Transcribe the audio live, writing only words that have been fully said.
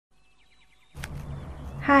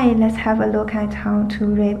Hi, let's have a look at how to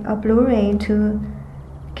rip a Blu-ray to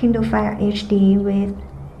Kindle Fire HD with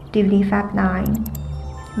DVDFab 9.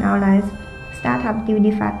 Now let's start up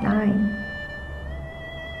DVDFab 9.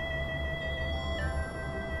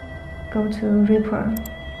 Go to Ripper.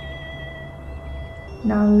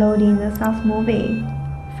 Now load in the source movie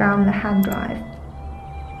from the hard drive.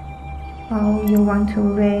 Or you want to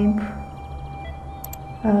rip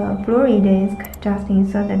a Blu-ray disc, just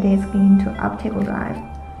insert the disc into optical drive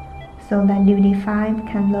so that DVDFab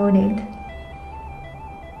can load it.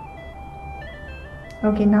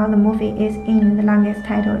 Okay, now the movie is in, the longest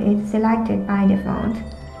title is selected by default,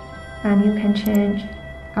 and you can change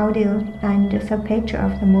audio and the subpicture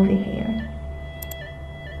of the movie here.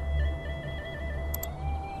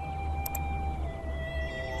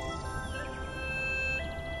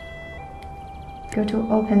 Go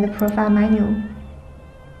to open the profile menu.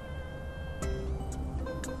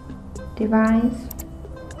 Device,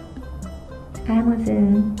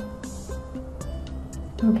 Amazon.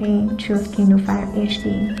 Okay, choose Kindle Fire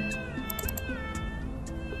HD.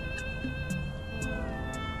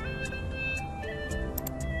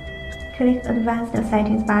 Click Advanced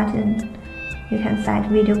Settings button. You can set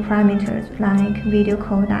video parameters like video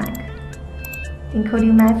codec,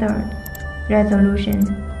 encoding method, resolution,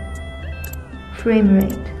 frame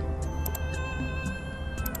rate,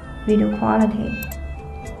 video quality,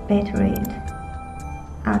 bitrate,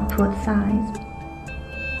 output size,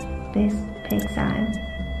 base pixel,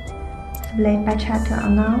 split by chapter or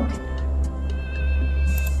not.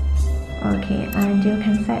 Okay, and you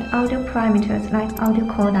can set audio parameters like audio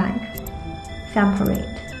codec, sample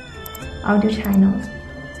rate, audio channels,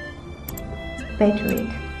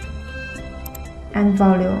 bitrate, and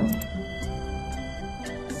volume.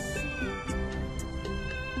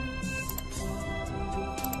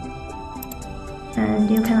 And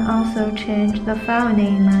you can also change the file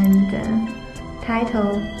name and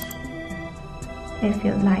title if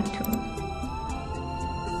you'd like to.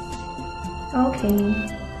 Okay,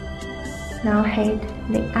 now hit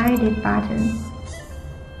the Edit button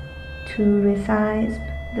to resize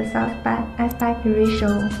the source aspect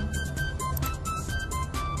ratio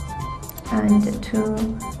and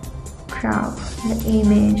to crop the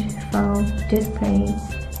image for display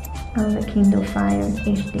on the Kindle Fire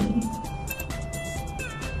HD.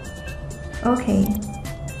 Okay,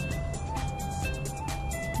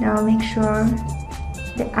 now make sure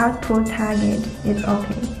the output target is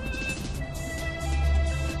okay.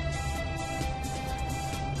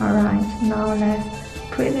 Alright, now let's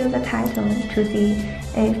preview the title to see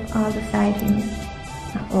if all the settings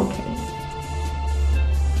are okay.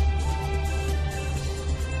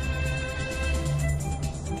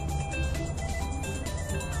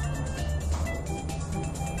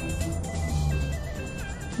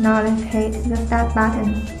 Now let's hit the Start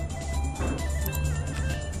button.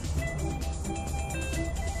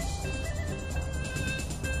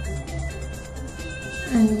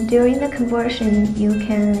 And during the conversion, you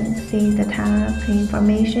can see the task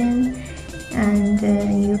information and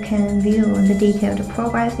you can view the detailed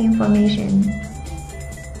progress information.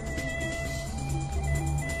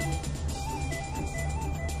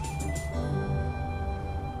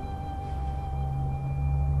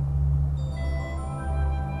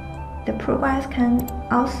 The progress can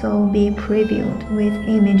also be previewed with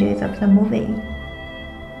images of the movie.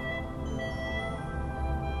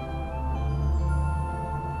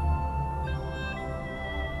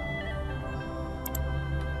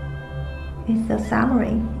 It's the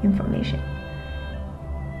summary information.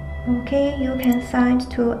 Okay, you can set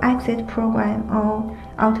to exit program or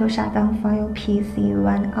auto shutdown from your PC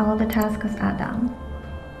when all the tasks are done.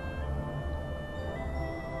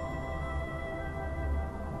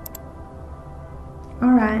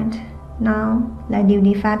 Alright, now let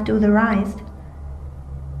DVDFab do the rest.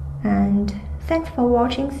 And thanks for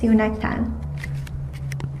watching, see you next time.